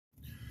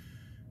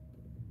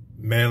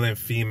male and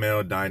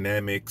female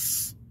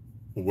dynamics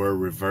were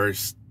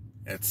reversed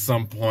at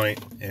some point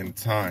in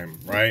time,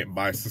 right?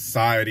 By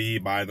society,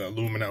 by the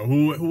Illuminati,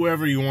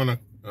 whoever you want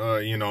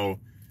to,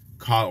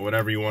 call it,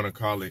 whatever you want to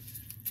call it.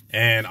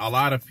 And a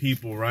lot of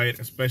people, right,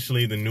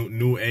 especially the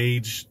new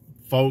age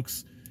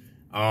folks,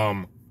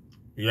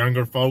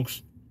 younger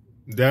folks,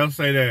 they'll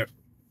say that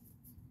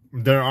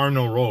there are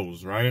no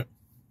roles, right?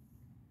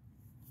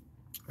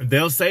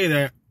 They'll say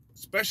that,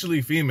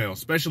 especially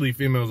females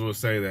will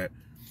say that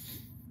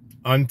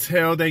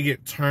until they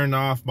get turned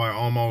off by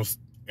almost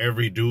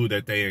every dude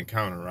that they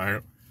encounter,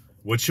 right?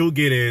 What you'll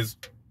get is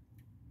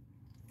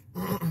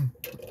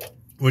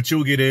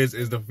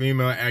the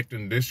female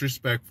acting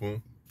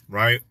disrespectful,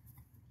 right?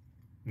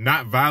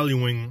 Not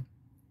valuing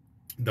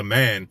the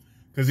man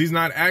because he's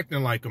not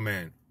acting like a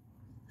man.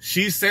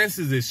 She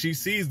senses this, she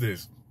sees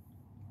this.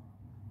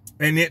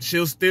 And yet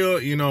she'll still,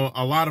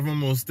 a lot of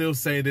them will still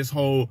say this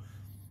whole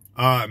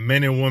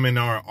men and women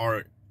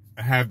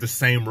have the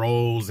same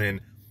roles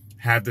and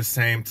have the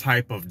same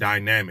type of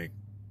dynamic.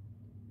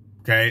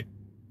 Okay?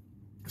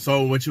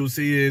 So what you'll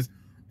see is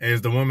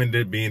the woman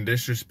being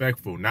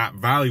disrespectful, not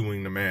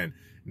valuing the man,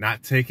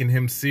 not taking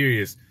him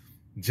serious,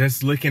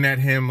 just looking at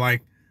him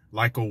like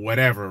a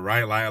whatever,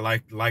 right?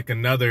 Like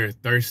another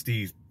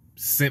thirsty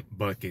simp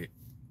bucket,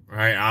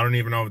 right? I don't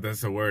even know if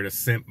that's a word, a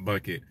simp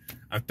bucket,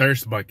 a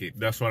thirst bucket.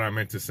 That's what I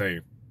meant to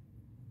say.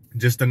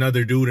 Just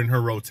another dude in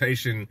her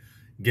rotation,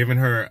 giving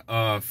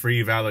her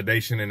free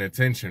validation and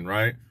attention,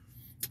 right?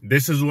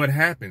 This is what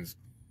happens.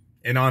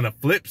 And on the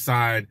flip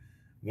side,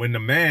 when the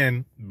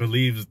man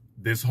believes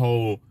this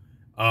whole,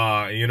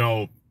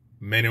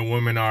 men and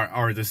women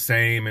are the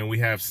same and we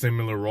have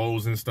similar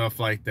roles and stuff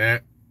like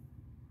that,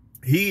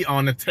 he,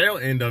 on the tail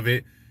end of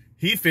it,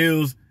 he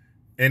feels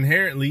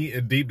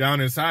inherently, deep down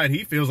inside,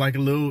 he feels like a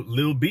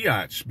little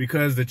biatch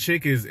because the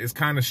chick is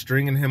kind of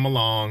stringing him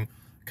along,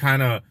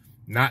 kind of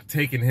not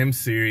taking him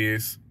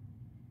serious.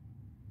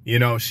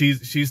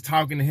 She's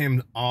talking to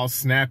him all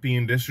snappy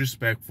and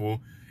disrespectful.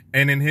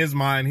 And in his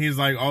mind, he's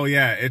like, oh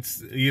yeah,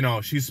 it's,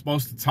 she's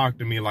supposed to talk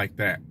to me like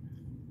that,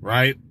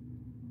 right?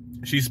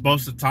 She's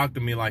supposed to talk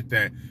to me like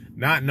that,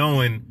 not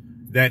knowing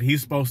that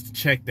he's supposed to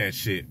check that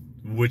shit,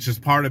 which is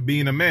part of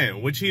being a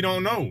man, which he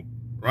don't know,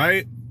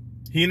 right?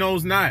 He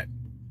knows not.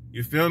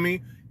 You feel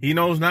me? He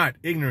knows not.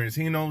 Ignorance,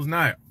 he knows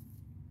not.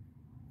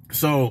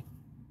 So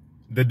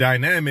the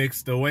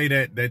dynamics, the way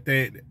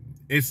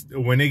it's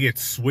when they get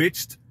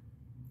switched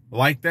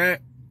like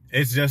that,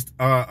 it's just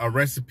a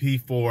recipe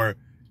for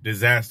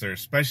disaster,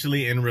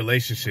 especially in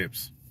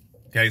relationships.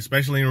 Okay,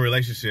 especially in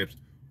relationships.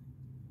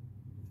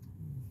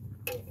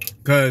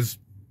 Because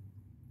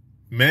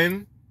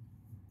men,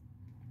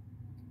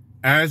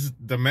 as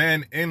the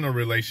man in a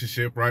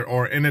relationship, right,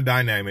 or in a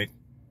dynamic,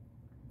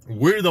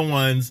 we're the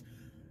ones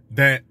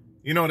that,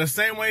 the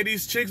same way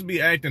these chicks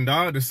be acting,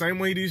 dog, the same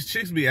way these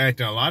chicks be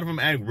acting, a lot of them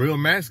act real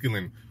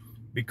masculine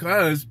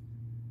because,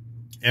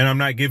 and I'm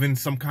not giving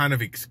some kind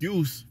of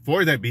excuse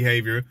for that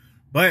behavior,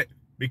 but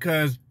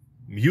because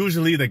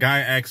usually the guy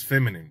acts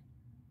feminine,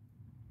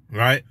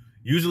 right?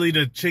 Usually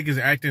the chick is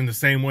acting the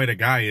same way the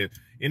guy is.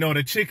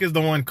 The chick is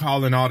the one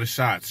calling all the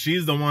shots.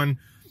 She's the one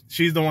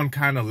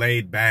kind of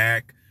laid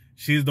back.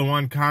 She's the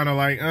one kind of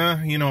like,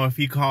 if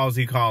he calls,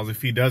 he calls.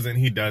 If he doesn't,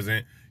 he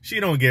doesn't. She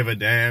don't give a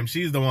damn.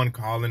 She's the one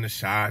calling the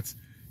shots.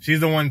 She's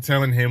the one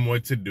telling him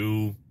what to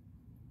do.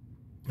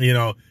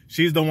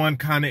 She's the one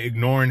kind of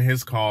ignoring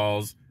his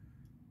calls.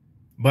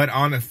 But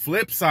on the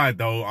flip side,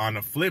 though,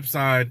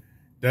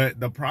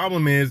 the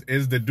problem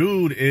is the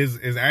dude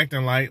is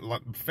acting like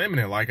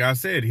feminine. Like I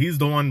said, he's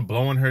the one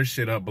blowing her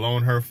shit up,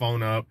 blowing her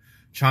phone up,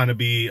 trying to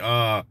be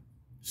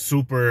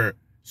super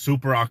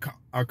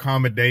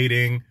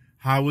accommodating.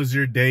 How was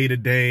your day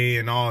today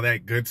and all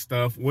that good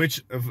stuff?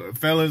 Which,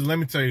 fellas, let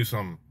me tell you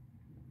something.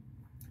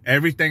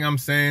 Everything I'm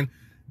saying,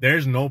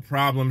 there's no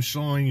problem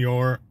showing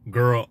your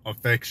girl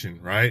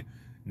affection, right?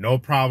 No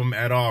problem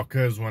at all.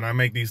 Because when I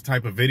make these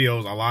type of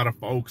videos, a lot of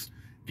folks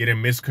get it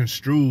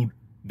misconstrued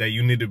that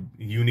you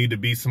need to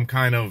be some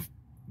kind of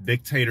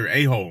dictator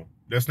a-hole.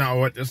 That's not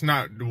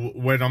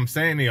what I'm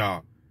saying to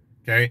y'all.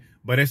 Okay?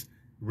 But it's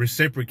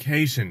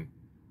reciprocation.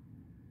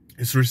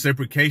 It's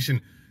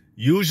reciprocation.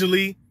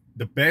 Usually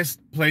the best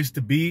place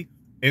to be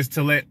is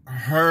to let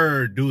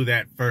her do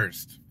that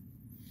first.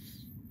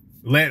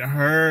 Let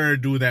her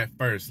do that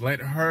first. Let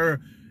her,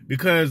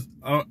 because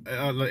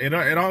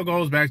it all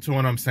goes back to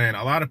what I'm saying.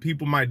 A lot of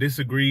people might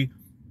disagree.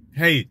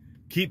 Hey,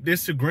 keep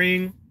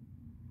disagreeing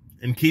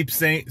and keep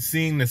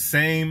seeing the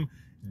same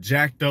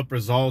jacked up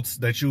results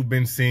that you've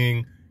been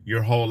seeing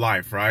your whole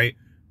life, right?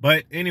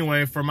 But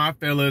anyway, for my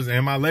fellas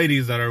and my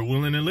ladies that are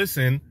willing to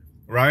listen,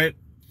 right?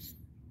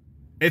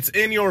 It's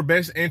in your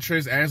best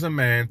interest as a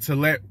man to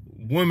let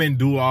women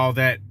do all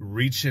that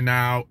reaching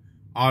out,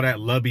 all that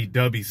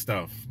lovey-dovey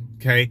stuff,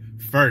 okay?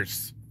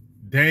 First,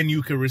 then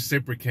you can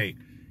reciprocate.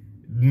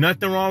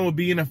 Nothing wrong with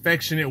being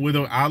affectionate with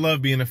her. I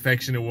love being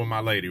affectionate with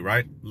my lady,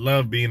 right?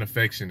 Love being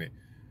affectionate.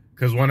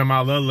 Because one of my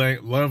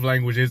love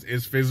languages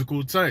is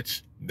physical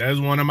touch. That's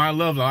one of my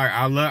love.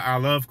 I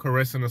love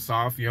caressing a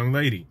soft young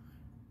lady.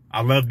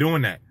 I love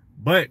doing that.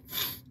 But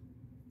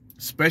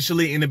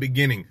especially in the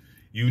beginning,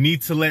 you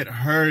need to let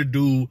her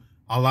do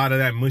a lot of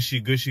that mushy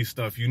gushy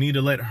stuff. You need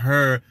to let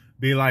her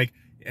be like,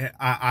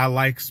 I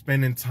like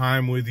spending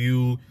time with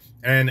you,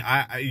 and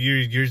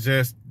you're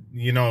just,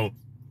 you know,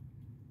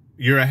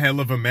 you're a hell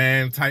of a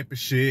man type of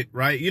shit,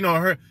 right? You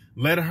know,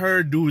 let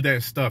her do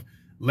that stuff.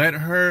 Let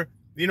her,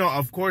 you know,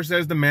 of course,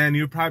 as the man,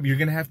 you're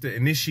gonna have to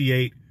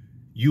initiate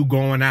you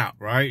going out,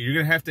 right? You're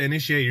gonna have to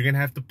initiate. You're gonna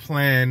have to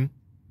plan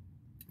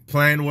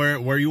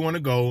where you want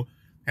to go.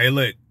 Hey,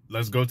 look,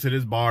 let's go to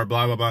this bar,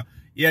 blah blah blah.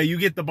 Yeah, you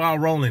get the ball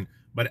rolling.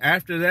 But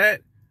after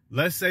that,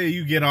 let's say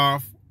you get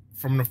off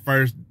from the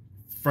first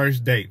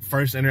date,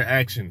 first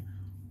interaction.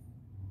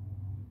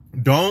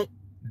 Don't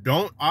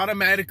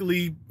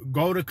automatically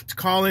go to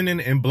calling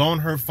and blowing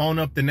her phone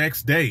up the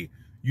next day.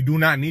 You do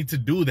not need to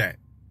do that,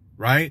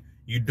 right?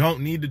 You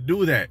don't need to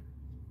do that.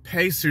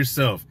 Pace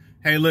yourself.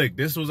 Hey, look,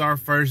 this was our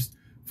first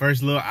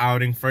little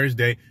outing, first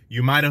date.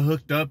 You might have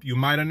hooked up, you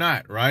might have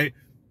not, right?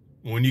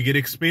 When you get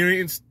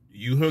experienced,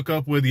 you hook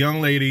up with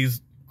young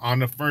ladies on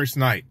the first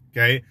night,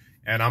 okay?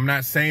 And I'm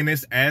not saying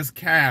this as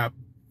cap,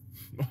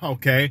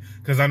 okay?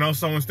 Because I know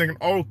someone's thinking,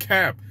 oh,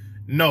 cap.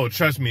 No,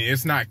 trust me,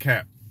 it's not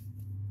cap.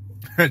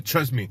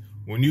 Trust me,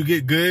 when you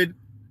get good,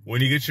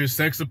 when you get your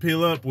sex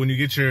appeal up, when you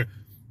get your,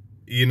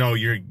 you know,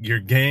 your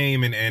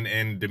game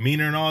and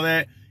demeanor and all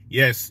that,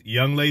 yes,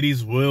 young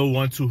ladies will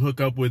want to hook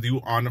up with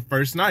you on the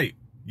first night.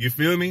 You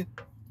feel me?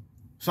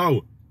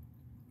 So,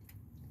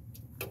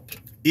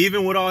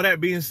 even with all that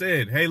being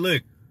said, hey,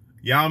 look,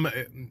 y'all,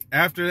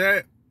 after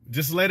that,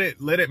 just let it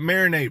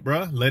marinate,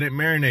 bruh. Let it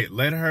marinate.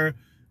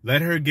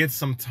 Let her get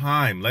some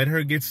time. Let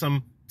her get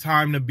some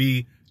time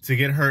to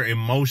get her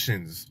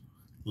emotions.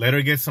 Let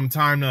her get some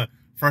time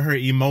for her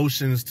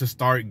emotions to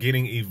start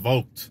getting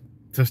evoked,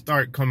 to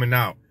start coming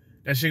out.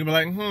 That she can be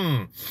like,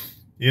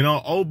 you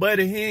know, oh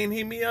buddy, he ain't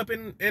hit me up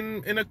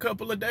in a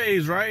couple of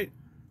days, right?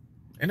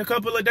 In a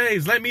couple of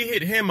days, let me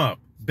hit him up.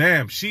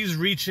 Bam, she's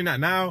reaching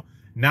out.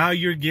 Now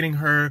you're getting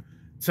her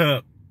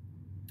to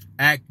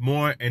act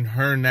more in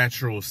her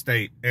natural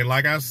state. And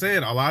like I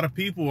said, a lot of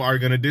people are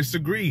going to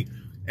disagree.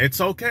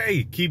 It's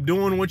okay. Keep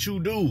doing what you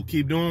do.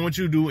 Keep doing what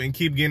you do and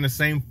keep getting the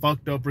same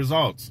fucked up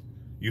results.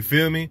 You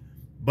feel me?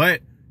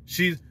 But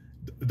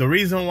the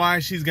reason why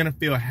she's going to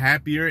feel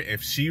happier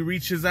if she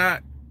reaches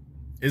out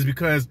is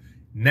because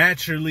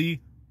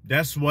naturally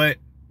that's what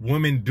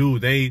women do.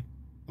 They,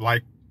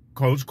 like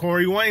Coach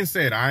Corey Wayne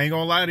said, I ain't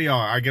gonna lie to y'all,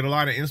 I get a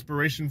lot of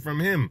inspiration from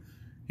him.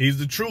 He's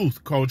the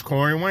truth, Coach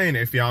Corey Wayne,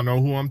 if y'all know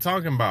who I'm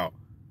talking about.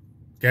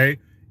 Okay?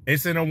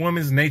 It's in a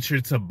woman's nature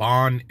to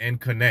bond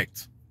and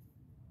connect.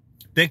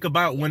 Think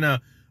about when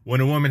a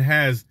woman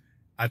has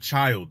a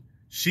child.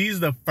 She's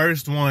the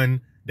first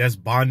one that's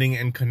bonding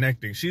and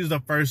connecting. She's the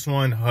first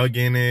one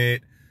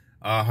hugging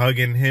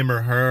hugging him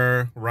or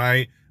her,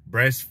 right?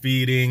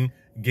 Breastfeeding,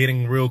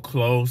 getting real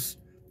close.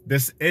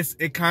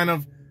 It kind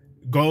of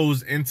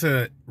goes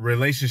into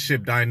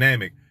relationship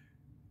dynamic.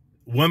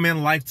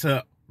 Women like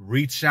to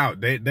reach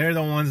out. They're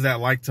the ones that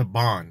like to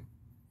bond.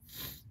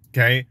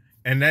 Okay?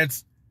 And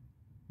that's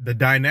the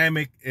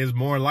dynamic is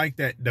more like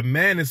that. The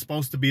man is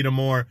supposed to be the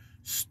more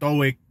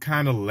stoic,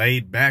 kind of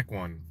laid back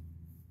one.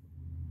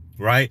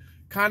 Right?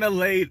 Kind of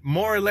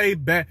more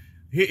laid back.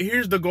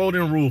 Here's the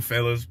golden rule,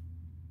 fellas.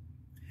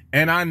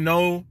 And I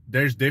know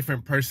there's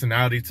different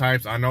personality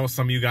types. I know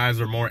some of you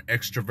guys are more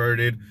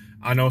extroverted.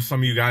 I know some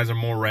of you guys are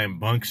more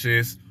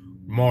rambunctious,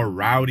 more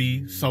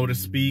rowdy, so to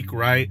speak,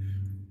 right?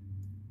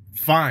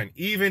 Fine.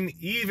 Even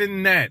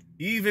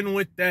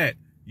with that,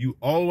 you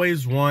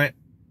always want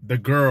the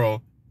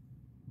girl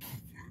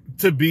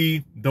to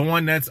be the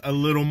one that's a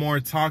little more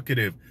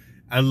talkative,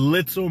 a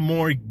little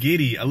more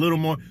giddy, a little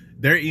more,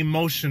 they're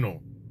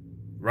emotional,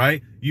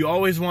 right? You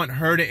always want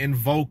her to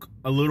invoke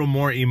a little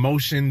more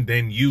emotion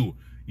than you.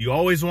 You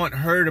always want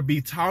her to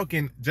be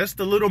talking just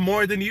a little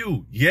more than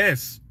you.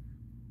 Yes.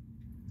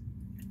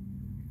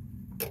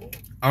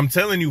 I'm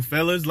telling you,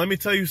 fellas, let me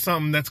tell you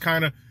something that's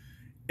kind of,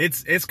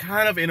 it's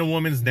kind of in a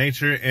woman's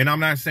nature. And I'm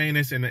not saying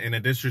this in a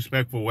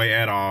disrespectful way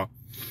at all,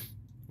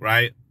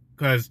 right?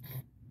 Because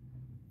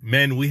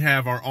men, we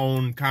have our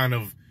own kind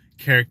of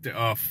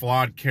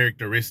flawed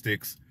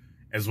characteristics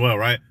as well,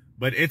 right?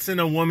 But it's in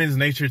a woman's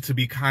nature to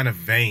be kind of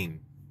vain,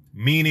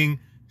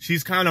 meaning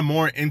she's kind of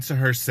more into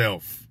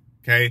herself,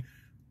 okay?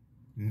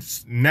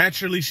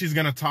 Naturally, she's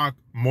going to talk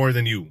more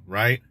than you,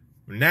 right?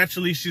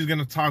 Naturally, she's going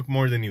to talk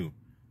more than you.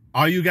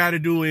 All you got to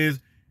do is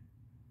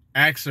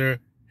ask her,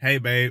 hey,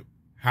 babe,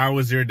 how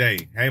was your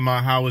day? Hey,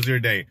 ma, how was your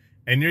day?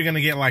 And you're going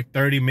to get like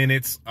 30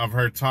 minutes of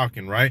her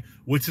talking, right?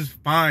 Which is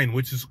fine,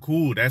 which is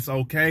cool. That's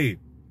okay.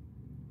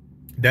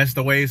 That's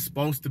the way it's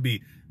supposed to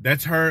be.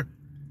 That's her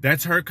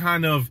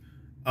kind of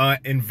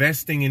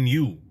investing in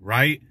you,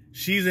 right?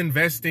 She's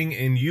investing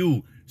in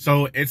you.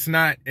 So it's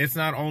not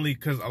only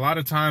because a lot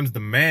of times the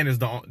man is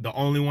the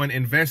only one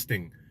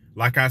investing.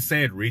 Like I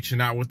said, reaching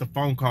out with the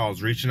phone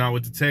calls, reaching out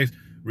with the text,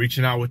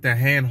 reaching out with the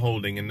hand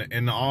holding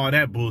and all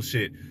that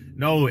bullshit.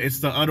 No, it's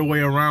the other way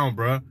around,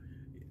 bruh.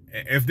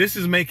 If this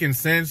is making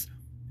sense,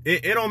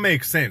 it don't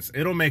make sense.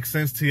 It'll make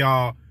sense to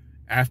y'all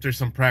after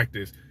some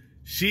practice.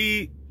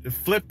 She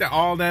flipped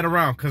all that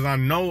around, because I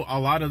know a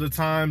lot of the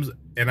times,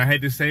 and I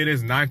hate to say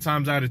this, 9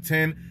 times out of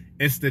 10,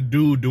 it's the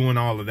dude doing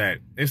all of that.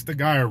 It's the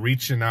guy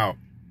reaching out,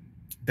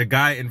 the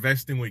guy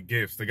investing with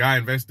gifts, the guy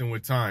investing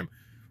with time.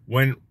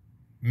 When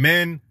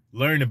men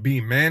learn to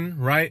be men,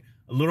 right?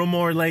 A little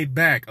more laid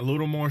back, a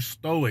little more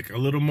stoic, a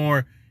little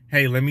more,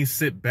 hey, let me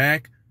sit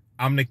back.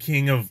 I'm the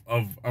king of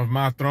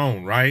my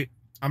throne, right?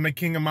 I'm the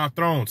king of my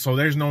throne, so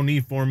there's no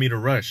need for me to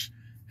rush.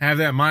 Have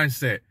that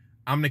mindset.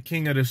 I'm the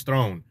king of this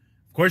throne.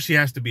 Of course she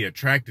has to be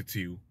attracted to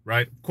you,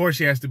 right? Of course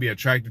she has to be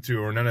attracted to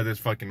you, or none of this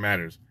fucking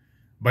matters.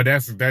 But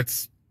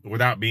that's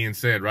without being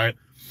said, right?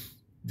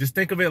 Just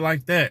think of it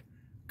like that.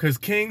 Because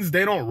kings,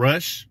 they don't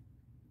rush,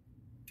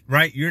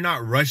 right? You're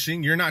not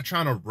rushing. You're not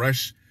trying to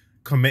rush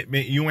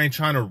commitment. You ain't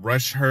trying to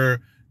rush her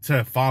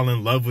to fall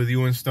in love with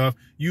you and stuff.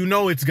 You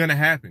know it's going to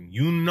happen.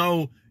 You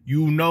know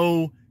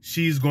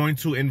she's going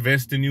to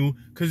invest in you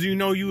because you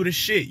know you the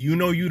shit. You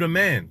know you the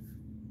man.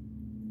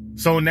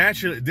 So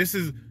naturally, this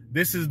is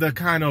the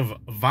kind of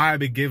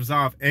vibe it gives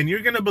off. And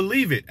you're going to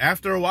believe it.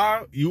 After a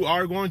while, you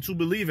are going to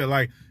believe it.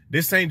 Like,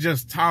 this ain't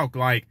just talk.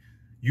 Like,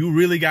 you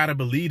really got to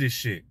believe this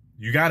shit.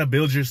 You got to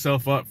build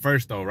yourself up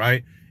first, though,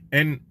 right?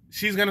 And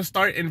she's going to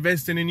start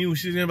investing in you.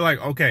 She's going to be like,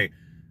 okay,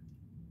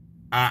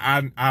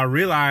 I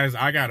realize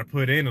I got to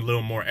put in a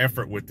little more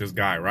effort with this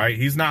guy, right?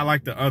 He's not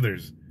like the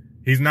others.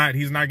 He's not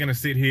going to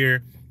sit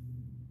here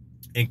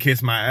and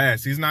kiss my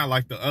ass. He's not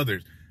like the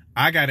others.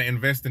 I got to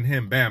invest in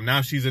him. Bam.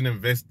 Now she's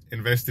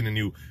investing in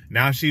you.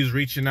 Now she's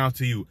reaching out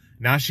to you.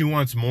 Now she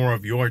wants more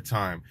of your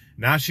time.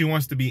 Now she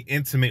wants to be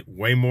intimate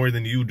way more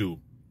than you do.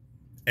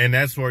 And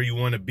that's where you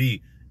want to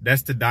be.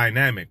 That's the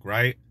dynamic,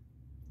 right?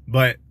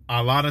 But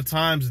a lot of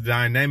times the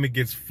dynamic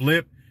gets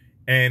flipped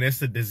and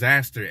it's a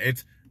disaster.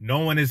 No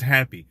one is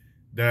happy.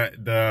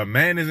 The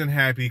man isn't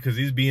happy because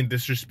he's being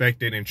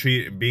disrespected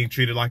and being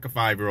treated like a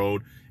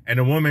 5-year-old. And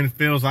the woman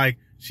feels like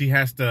she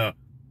has to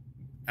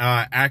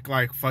act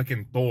like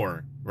fucking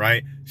Thor,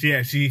 right?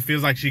 She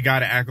feels like she got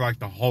to act like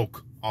the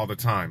Hulk all the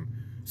time.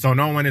 So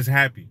no one is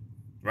happy,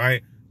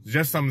 right?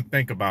 Just something to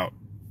think about.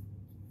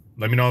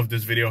 Let me know if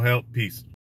this video helped. Peace.